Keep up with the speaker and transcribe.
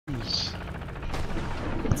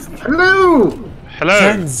Hello!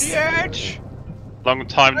 Hello! DH! Long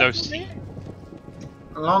time no see.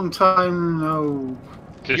 A long time no...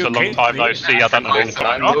 Just a long time no see, I don't know what's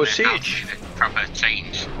going on. No siege. Proper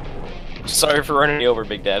change. Sorry for running you over,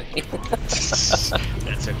 Big Daddy.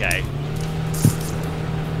 That's okay.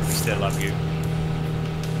 We still love you.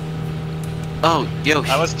 Oh, yo.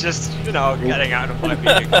 I was just, you know, getting out of my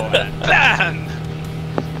vehicle and BAM!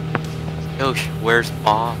 Yo, where's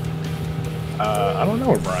Bob? I don't know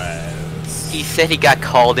where Brian is. He said he got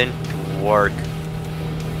called in to work.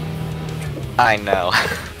 I know.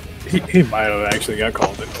 He might have actually got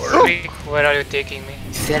called in to work. Where are you taking me?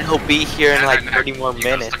 He said he'll be here in like 30 more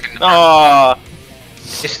minutes. Oh!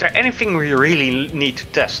 Is there anything we really need to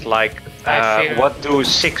test? Like, what do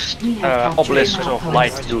 6 obelisks of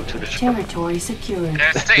light do to the ship? Territory secured.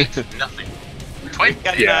 State, nothing.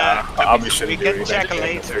 Yeah, I'll be sure we to can do check that.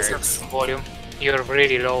 later. Volume. You're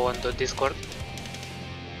really low on the Discord.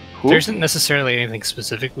 There isn't necessarily anything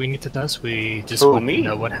specific we need to test. We just want to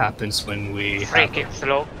know what happens when we have Freaking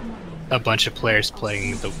slow. a bunch of players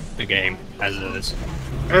playing the game as it is.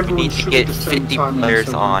 Everyone We need to shoot get at the same 50 time and players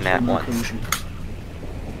so on we at can once.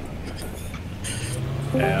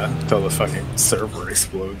 Yeah, until the fucking server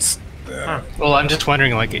explodes. Yeah. Well, I'm just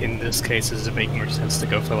wondering, like, in this case, does it make more sense to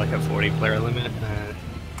go for like a 40-player limit?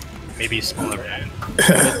 Maybe a smaller band.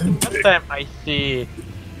 Last time I see.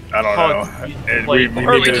 I don't know. And we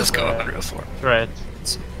need to just go Unreal 4. Right.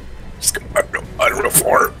 Just go Unreal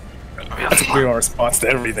 4. That's a clear response to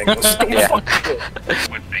everything. Let's just go it's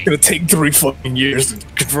gonna take 3 fucking years to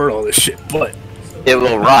convert all this shit, but it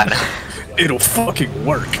will run. It'll fucking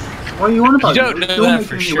work. What are you on about? You don't know You're that making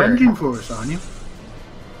for a new sure. engine for us, aren't you?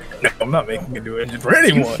 No, I'm not making a new engine for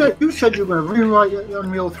anyone. You said you were going to rewrite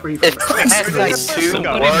Unreal 3 for If us. Half-Life 2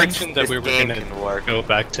 Somebody works, mentioned that this we were game gonna can work. go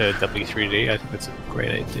back to W3D. I think that's a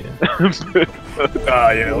great idea.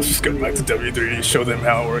 Yeah, let's just go back to W3 and show them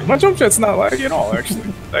how it works. My jump jet's not laggy at all,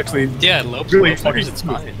 actually. Yeah, low Really players, fucking it's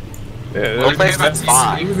fine. Yeah, Low players, that's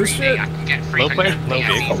fine. this shit. I can get Low player, 300 low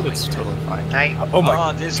vehicle, easily. it's totally fine. Hey, Oh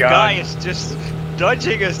my this God. guy is just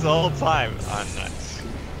dodging us the whole time. Oh, nice.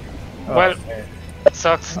 Oh, Well, man.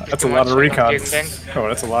 Sucks. That's too a lot much of recon. fucking tank. Oh,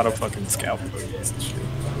 that's a lot of fucking scalp moves and shit.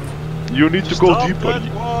 You need to go Stop deeper.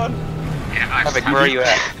 that one! Yeah, I've Havoc, where are you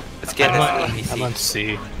at? Let's get I'm this on ABC.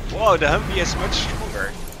 C. Whoa, the Humvee is much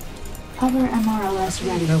stronger. Hover MRLS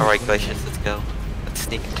ready. Alright, Glacius, let's go. Let's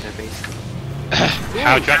sneak into the base.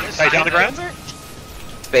 How do you have to stay down the ground?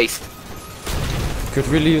 Space. Could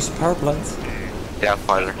really use a power plant. Down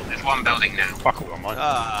farther. There's one building now. Fuck all on mine.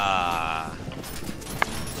 Ah.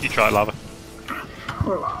 You try it, Lava.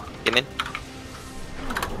 Get in.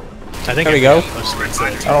 I think There we go.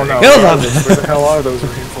 I don't know. Kill them! Where the hell are those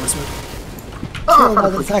reinforcements? Kill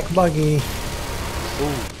that attack buggy.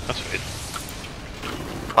 That's weird.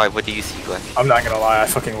 Why, what do you see, Glacius? I'm not gonna lie, I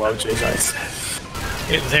fucking love JJ's.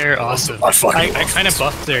 They're awesome. I fucking I love kind of them.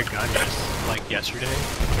 buffed their gun just like yesterday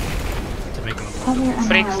to make them. Hover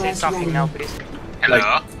Freak, say MRLS something ready. now, please.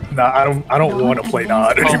 Hello? Nah, I don't want to play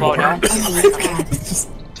Nod anymore. Under attack.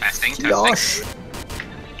 Testing, testing. Gosh.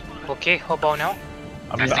 Okay, how about now?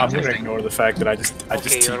 I'm gonna ignore the fact that I just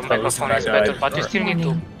Okay, your T-posed microphone and is I better, died. but you still need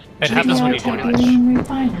to. It happens when you do much. Titanium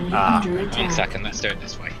refinery Ah, under 1 attack. second, let's do it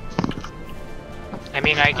this way. I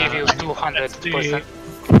mean, I give you 200%.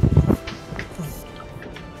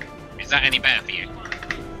 Is that any better for you?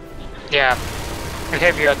 Yeah, I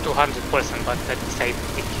have you at 200%, but at the same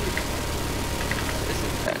thing. This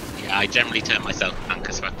is bad. Yeah, I generally turn myself down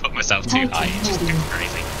because if I put myself too high, it just gets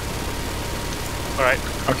crazy. Alright.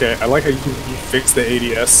 Okay, I like how you fixed the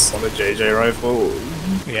ADS on the JJ rifle,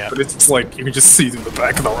 Yeah. but it's like you can just see through the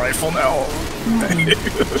back of the rifle now.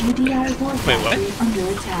 GDI war Wait, what? factory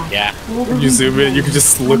under attack. Yeah. When you zoom in, you can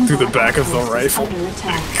just look through the back of the Forces rifle. under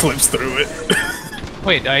attack. Clips through it.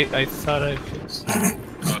 Wait, I thought I fixed.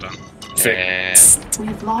 Hold on. Fixed.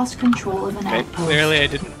 We've lost control of an outpost. Clearly I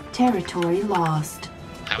didn't. Territory lost.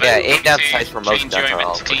 Yeah, aim down sights for most Change your guns are image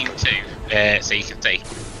all to team 2, so you can see.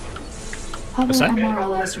 Hover What's that?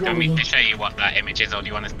 MRLS Do you want me ready. to show you what that image is, or do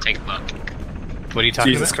you want to take a look? What are you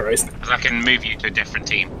talking Jesus about? Christ. Because I can move you to a different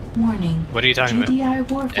team. Warning. What are you talking about?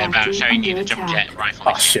 GDI war About factory showing you under the jump attack. jet rifle.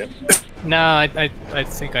 Oh shit. No, I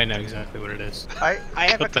think I know exactly what it is. I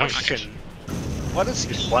have a What the question. What is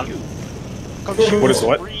EU? What is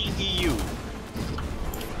what? Free EU.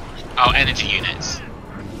 Oh, energy units.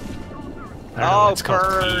 I don't know why it's Oh, called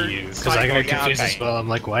bird. EU, because I got Yeah, confused okay. as well. I'm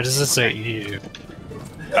like, why does it say EU?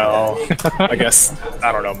 Oh, I guess,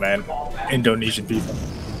 I don't know, man. Indonesian people.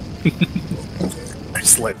 I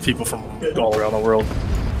just let people from all around the world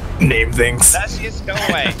name things. Let's just go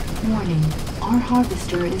away. Warning. Our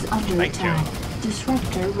harvester is under Thank you. attack.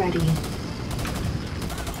 Disruptor ready.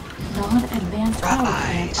 Nod advanced power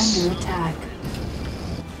plant under attack.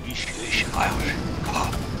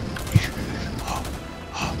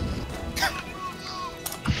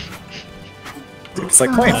 It's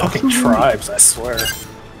like playing fucking tribes, I swear.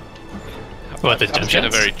 What, the I'm getting a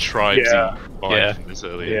dungeons? very tribesy Yeah. vibe from this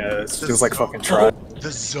earlier. Yeah, it feels like fucking tribes.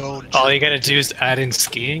 The zone. All you gotta do is add in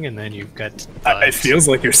skiing, and then you've got. It feels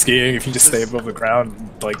like you're skiing if you just stay above the ground.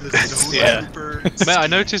 Like, yeah. Man, I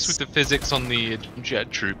noticed with the physics on the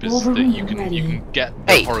jet troopers that you can get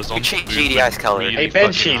the Hey, horizontal. you changed GDI's color. Really Hey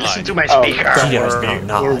Banshee, fucking listen high. to my oh, speaker. don't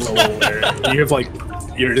worry, we're well aware. You have like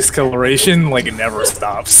your discoloration, like it never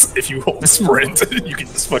stops. If you hold sprint, you can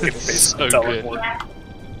just fucking So teleport.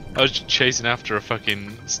 I was just chasing after a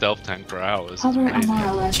fucking stealth tank for hours. It's Hover a crazy.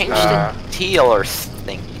 mile left. Change the teal or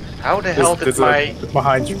thing. How the hell did my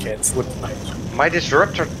behind you, kids? Look behind you. my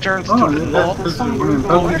disruptor turned Oh, to the that's north? one in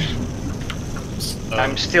Polish.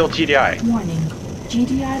 I'm still GDI. Warning.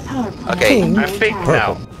 GDI power plant Okay. under I'm big attack.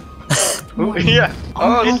 now. Yeah.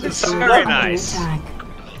 Oh, this is Harvester very under nice. attack.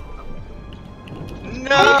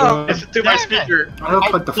 No! Listen to my speaker. I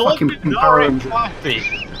look like the fucking power engine.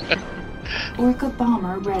 Orca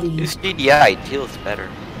bomber ready. Use GDI, teal is better.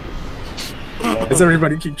 Does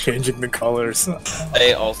everybody keep changing the colors?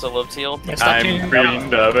 I also love teal. I'm green, Orca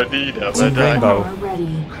Rainbow. bomber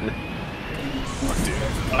ready.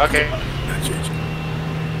 Okay.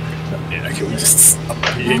 Yeah, can we just stop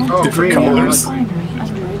being Oh, different green, colors? Refinery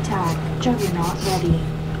under attack. Juggernaut ready.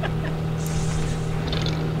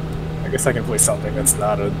 I guess I can play something that's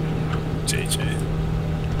not a JJ.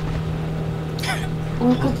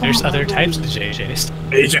 Orca There's bomber other ready. types of JJs.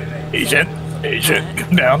 Agent,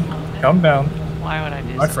 calm down. Why would I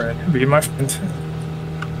do My this? friend, be my friend.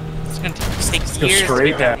 It's gonna take Let's go years to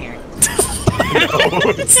straight get down down. here. No,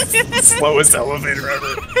 it's the slowest elevator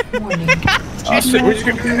ever. Warning. Oh shit, where'd you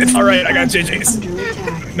go? It's alright, I got JJ's. Under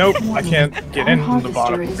attack. Nope, I can't get in Our the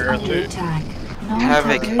bottom harvester is under apparently. attack.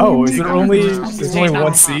 Havoc. Non-Tiberium Oh, is there War only is under there's only attack.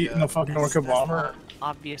 one seat in the fucking Orca bomber?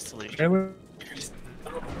 Obviously. Really? The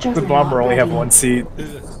Juggernaut bomber only have ready. one seat.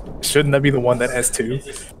 Shouldn't that be the one that has two?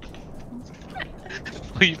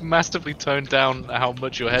 You've massively toned down how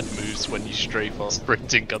much your head moves when you strafe while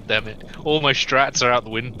sprinting, goddammit. All my strats are out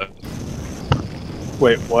the window.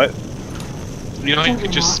 Wait, what? You know, you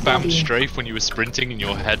could just spam strafe when you were sprinting and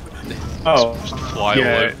your head Oh, just fly all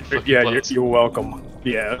yeah, over the fucking yeah, place. you're welcome.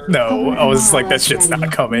 Yeah, no, I was like, that shit's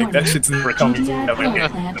not coming. That shit's never coming. GDI Never power again.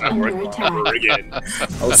 plant Never under attack. Never again.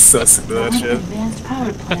 I was so sick of that Nod shit. advanced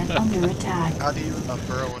power plant under attack. How do you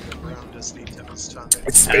burrow underground as the understanding?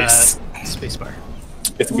 It's space. Spacebar.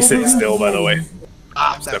 You have to be sitting still, by the way.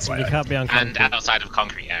 That's why. You can't be on And concrete. outside of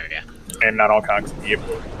concrete area. And not all concrete. Yep.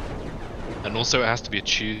 And also it has to be a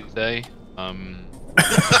Tuesday.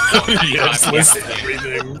 Yeah, just list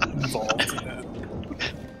everything involved in that.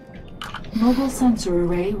 Mobile sensor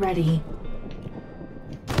array ready.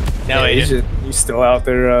 No, Hey, Agent. you still out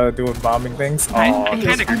there doing bombing things? I Aw, kind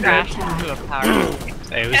Base of under crashed attack. into a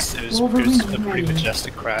power. It was a pretty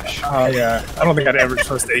majestic crash. Oh yeah, I don't think I'd ever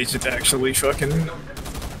trust Agent to actually fucking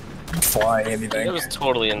fly anything. It was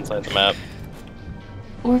totally inside the map.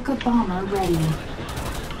 Orca bomber ready.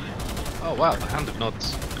 Oh wow, the Hand of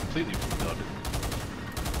Nod's completely retarded.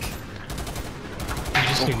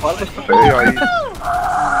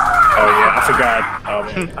 Oh yeah, I forgot.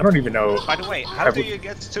 I don't even know. By the way, how do you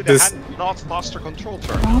get to the this- not master control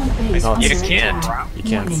terminal? Nod base No, under you can't. attack. You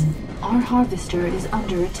can't. Warning. Our harvester is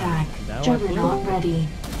under attack. Now I Juggernaut ready.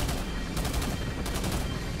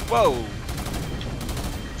 Whoa!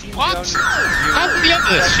 What? How did the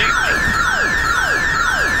others shoot me?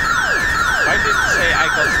 I didn't say I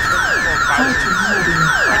got 24,000. Titan ready.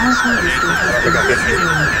 Our harvester has been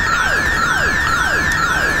destroyed.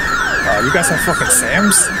 You got some fucking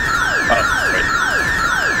Sams? Oh, right.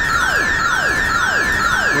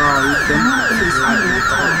 Nod base under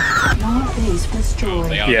attack. Nod base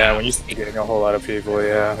destroyed. Yeah, when you start getting a whole lot of people,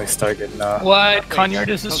 yeah, they start getting What? Conyard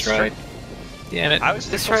is destroyed? Damn it. I was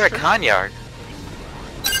Destroy a Conyard.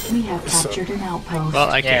 We have captured an outpost. Well,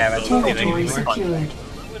 I can't build anything Territory anymore. secured.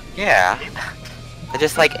 Yeah. It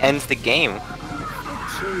just like ends the game.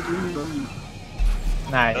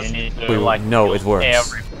 Nah, you need to like no, it works.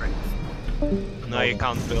 everything. No, you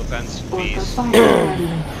can't build ends, Orca please. fire ready.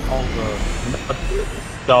 All the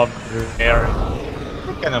dog area.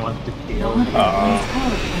 I kinda want to kill. Nod advanced power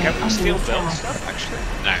Can plant we under still build attack. stuff, actually?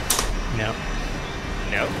 No. No.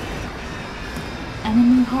 No?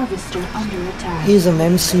 Enemy harvester under attack. Is an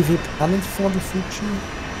MCV planning for the future?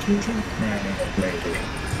 Maybe.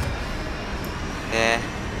 Yeah.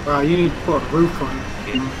 Well, you need to put a roof on it.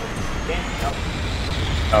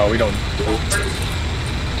 Oh, we don't.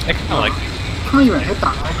 I kind of like. Can't even hit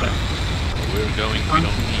that. We're going. We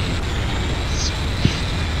don't need.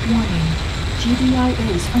 Warning. GDI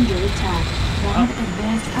is under attack.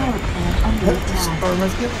 Non-advanced power plant under attack.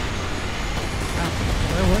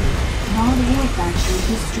 Non-war factory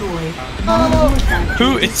destroyed. Non-war factory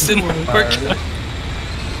Who is in the work?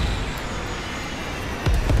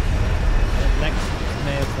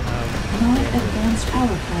 Non-advanced power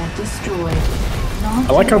plant destroyed.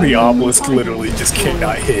 I like how the obelisk literally just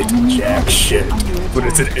cannot hit jack shit, but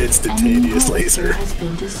it's an instantaneous laser. Has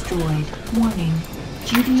been destroyed. Warning.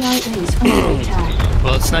 GDI is under attack.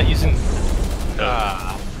 Well, it's not using.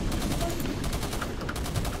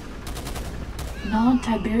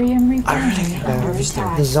 Non-Tiberium refinery under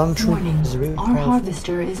attack. Warning. Our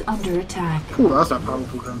harvester is under attack. Ooh, that's that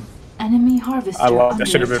powerful gun. Enemy harvester I love under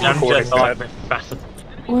that. Should have been attack. recording that.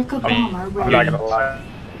 Orca bomber I'm ready. not gonna lie.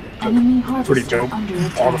 Enemy Pretty harvester dope. under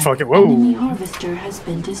attack. All the fucking Enemy whoa. harvester has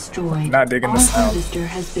been destroyed. Not digging Our the sound. harvester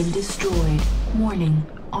has been destroyed. Warning.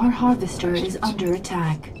 Our harvester is under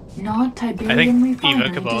attack. Non-Tiberium refinery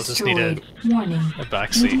Cabals just need destroyed. Warning. a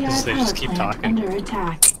backseat because they just keep talking. Under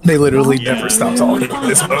attack. They literally never stop talking in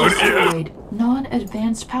this mode. Destroyed.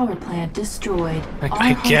 Non-advanced power plant destroyed.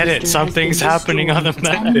 I get it. Something's happening on the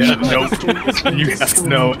map. Yeah, nope. You have to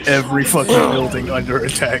know every fucking building under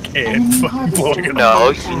attack and fucking blowing it No,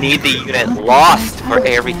 up. you need the unit lost for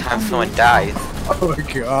every time someone dies. Oh my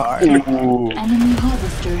god. Enemy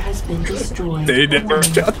harvester has been destroyed. They never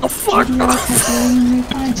shut the fuck up.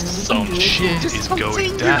 Some shit is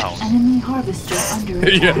going down. Enemy harvester under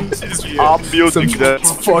attack. I'm muting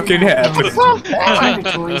that's fucking happening.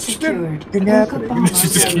 Territory secured. She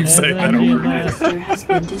just keeps saying that over.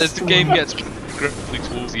 As the game gets gradually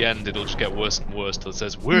towards the end, it'll just get worse and worse till it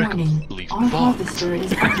says we're completely Our fucked. harvester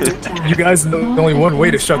is under attack. You guys know only one way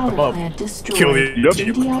to shut them up. Destroyed. Kill the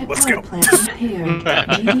GDI Let's go. power plant repaired.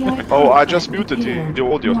 GDI Oh, power I just plant muted repaired. the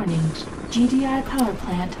audio. Warning. GDI power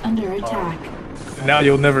plant under attack. Now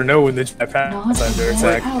you'll never know when the jetpack is under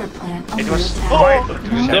attack. Power plant under It was attack.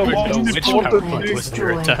 Never know which power plant was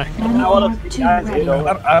under attack.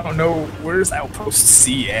 I don't know where's outpost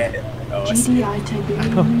C at. Oh, I see. GDI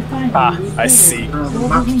Tiberium refinery I see. The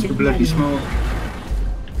map's too bloody small.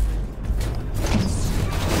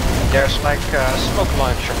 There's like smoke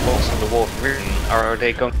launcher bolts on the wall. Are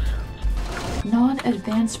they going?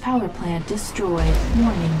 Non-advanced power plant destroyed.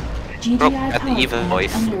 Warning. GDI at the power evil plant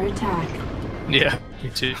voice. under attack. Yeah, me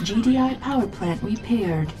too. GDI power plant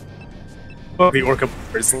repaired. Well, the Orca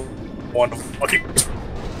is one of the fucking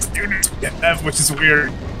students we have, which is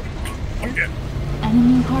weird. Okay.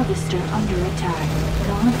 Enemy harvester under attack.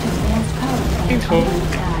 Non-advanced power plant under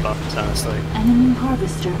attack. Honestly. Enemy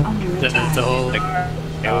harvester under attack. The whole like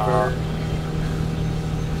over.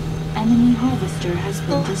 Enemy harvester has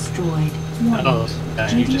been destroyed. Warning. Oh,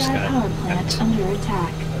 you just GDI got power plant under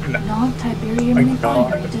attack. No. Non-Tiberium My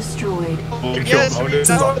refinery God. destroyed. Yes,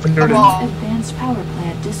 Non-advanced power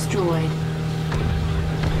plant destroyed.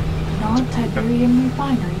 Non-Tiberium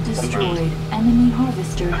refinery destroyed. Enemy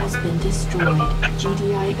harvester has been destroyed.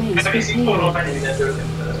 GDI base repaired.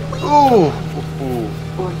 Ooh.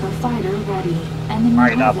 Orca fighter ready.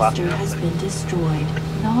 Enemy harvester has been destroyed.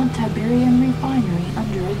 Non-Tiberium refinery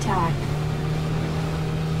under attack.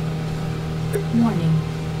 Warning.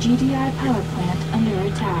 GDI power plant under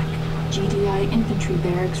attack. GDI infantry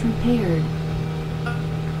barracks repaired.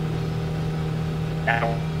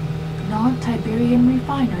 Non-Tiberium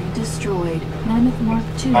refinery destroyed. Mammoth Mark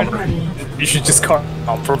II ready. You should just call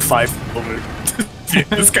for 5 over.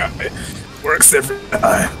 This guy works every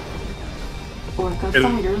time. Orca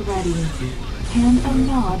fighter ready. Hand of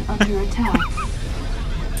Nod under attack.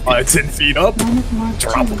 10 feet up. Mammoth Mark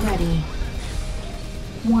Drop. II ready.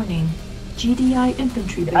 Warning. GDI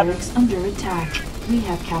infantry barracks under attack. We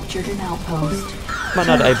have captured an outpost. Am I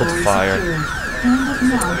not able to fire? Secured. Hand of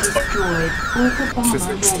Nod destroyed. Orca bomber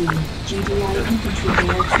ready. GDI infantry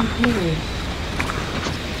barracks repaired.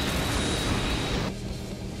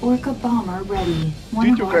 Orca bomber ready. One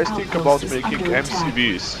Did of you our guys think about outposts is making under attack.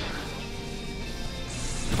 MCBs?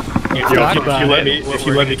 If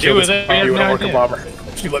you let me kill this Orca bomber.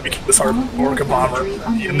 If you let me kill this Orca bomber,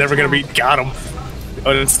 you're never gonna beat. Got him.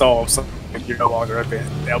 Uninstall him. So you're no longer a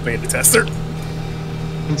beta tester.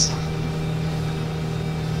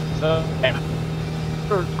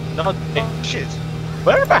 Not shit.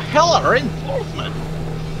 Where the hell are reinforcements?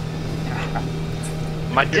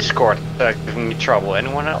 My Discord giving me trouble.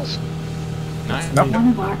 Anyone else? One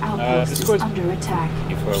of our outposts is under attack.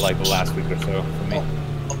 For like the last week or so for me.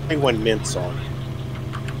 I when Mint's on.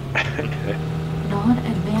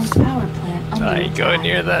 Non-advanced power plant under I attack. go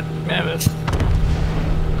near that mammoth.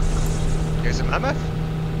 There's a mammoth?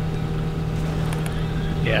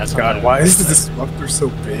 Yeah, it's God, why is the disruptor so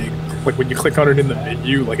big? Like when you click on it in the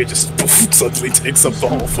menu, like it just suddenly takes up the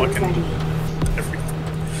whole fucking everything.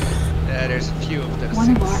 Yeah, there's a few of those.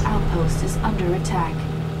 One of our outposts is under attack.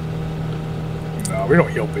 No, we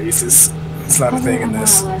don't heal bases. It's not a thing in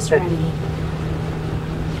this.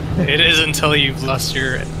 It is until you've lost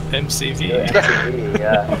your MCV.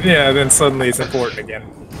 Yeah, then suddenly it's important again.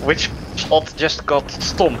 Which spot just got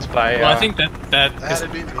stomped by? Well, I think that is the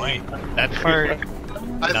point. That part. I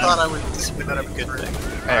thought I would spin that up a good thing.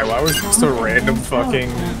 Hey, why was just a random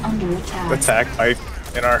fucking attack pipe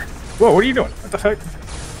in our... Whoa, what are you doing? What the heck?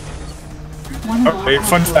 Okay,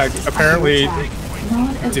 fun fact, apparently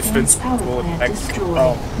defensible attacks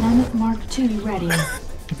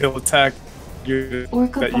they'll attack you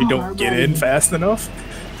that you don't get in fast enough.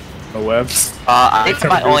 The webs. I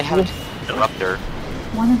think I only have a disruptor.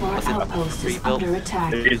 One of our outposts is under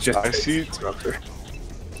attack. It's just I see. disruptor.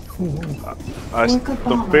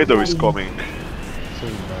 Torpedo is coming.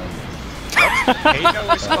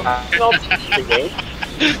 Torpedo is coming.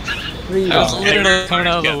 I was literally coming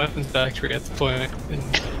out of the weapons factory at the point.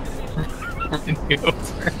 And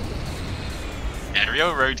over.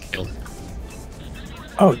 Aerial roadkill.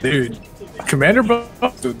 Oh, dude. Commander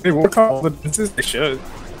buff, dude, they work on all the defenses, they should.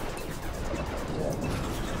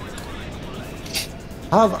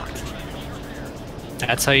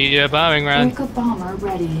 That's how you do a bombing run. Orca bomber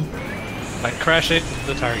ready. By crashing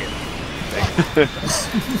the target.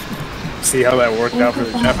 See how that worked out for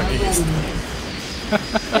the Japanese.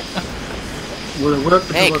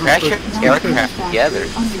 Hey, crash your aircraft together.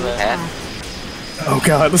 Oh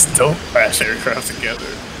god, let's don't crash aircraft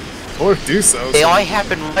together. Or do so. They only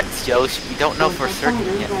happen once, Josh. We don't know for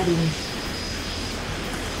certain yet.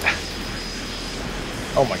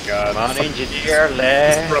 Oh my god. Come on, engineer,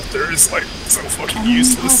 let's. Disruptor is like so fucking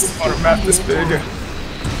useless on a map this big.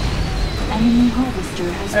 Enemy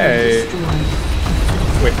harvester has been destroyed.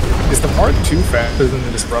 Wait, is the Mark II faster than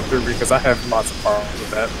the Disruptor? Because I have lots of problems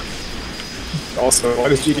with that. Also, why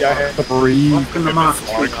does GDI have 3 Mark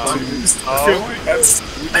IIs? I feel like that's...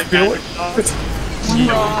 I feel like that's...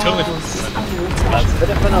 Totally. That's a bit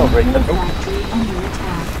of an overkill.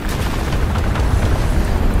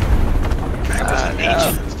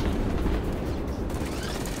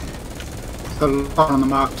 The lock on the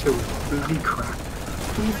Mark II. Bloody crap.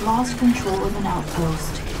 We've lost control of an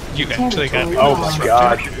outpost. You actually got. Oh my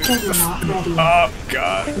god. Oh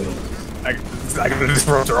god. I got a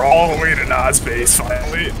disruptor all the way to Nod's base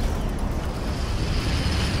finally.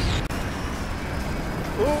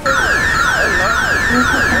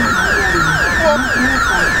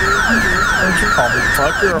 Don't you call me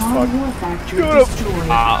fuck, you're a fuck.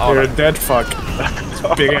 You're a dead fuck.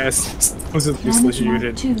 Big ass, supposedly useless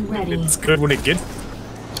unit. It's good when it gets...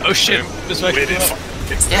 Oh shit, this way.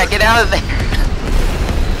 Yeah, get out of there!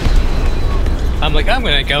 I'm like, I'm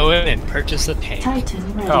gonna go in and purchase a tank.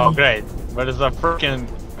 Oh great, but it's a freaking...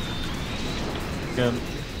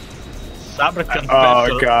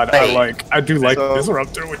 Oh god, I do like the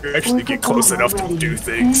Disruptor when you actually get close enough to do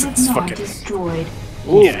things. It's fucking...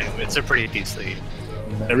 Yeah, it's a pretty decent.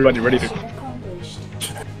 Everybody ready to...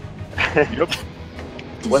 Yep.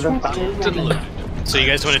 So you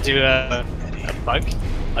guys want to do a bug?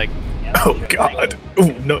 Like... Oh god. Oh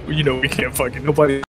no, you know we can't fucking... Nobody...